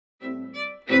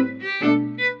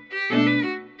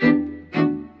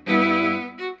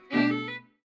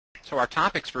So our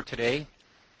topics for today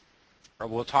are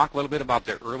we'll talk a little bit about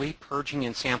the early purging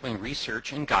and sampling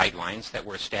research and guidelines that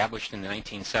were established in the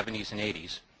 1970s and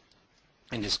 80s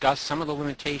and discuss some of the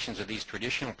limitations of these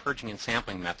traditional purging and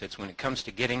sampling methods when it comes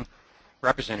to getting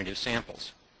representative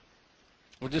samples.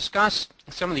 We'll discuss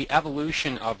some of the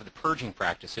evolution of the purging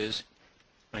practices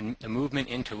and the movement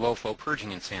into low-flow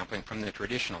purging and sampling from the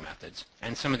traditional methods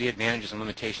and some of the advantages and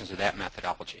limitations of that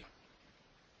methodology.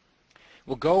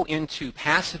 We'll go into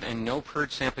passive and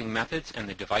no-purge sampling methods and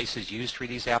the devices used for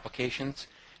these applications,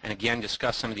 and again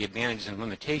discuss some of the advantages and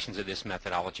limitations of this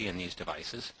methodology and these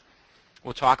devices.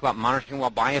 We'll talk about monitoring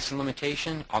well bias and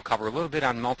limitation. I'll cover a little bit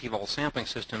on multi-level sampling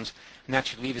systems, and that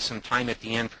should leave us some time at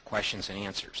the end for questions and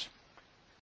answers.